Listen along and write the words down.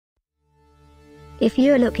If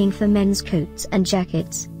you're looking for men's coats and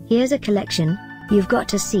jackets, here's a collection you've got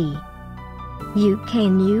to see. UK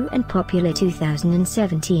new and popular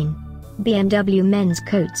 2017 BMW men's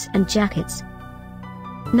coats and jackets.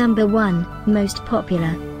 Number 1, most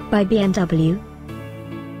popular, by BMW.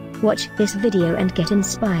 Watch this video and get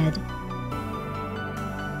inspired.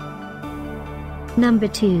 Number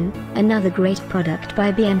 2, another great product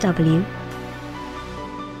by BMW.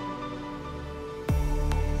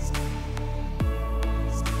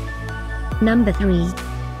 Number 3.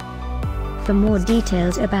 For more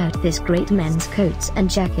details about this great men's coats and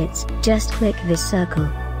jackets, just click this circle.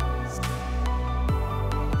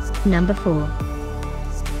 Number 4.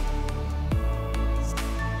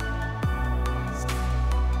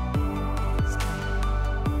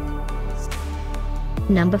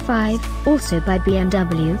 Number 5, also by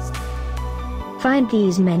BMW. Find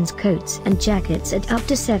these men's coats and jackets at up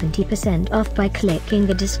to 70% off by clicking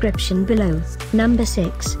the description below. Number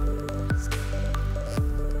 6.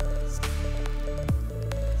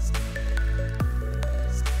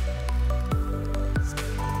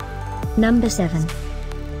 Number 7.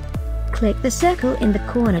 Click the circle in the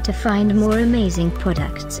corner to find more amazing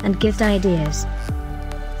products and gift ideas.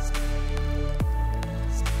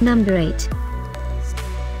 Number 8.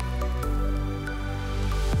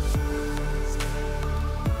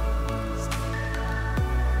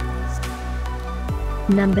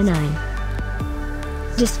 Number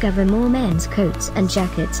 9. Discover more men's coats and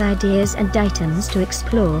jackets ideas and items to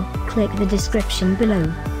explore, click the description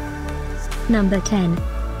below. Number 10.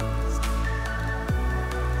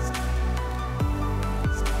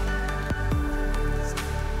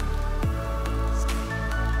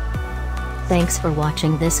 Thanks for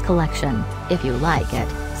watching this collection. If you like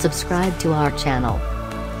it, subscribe to our channel.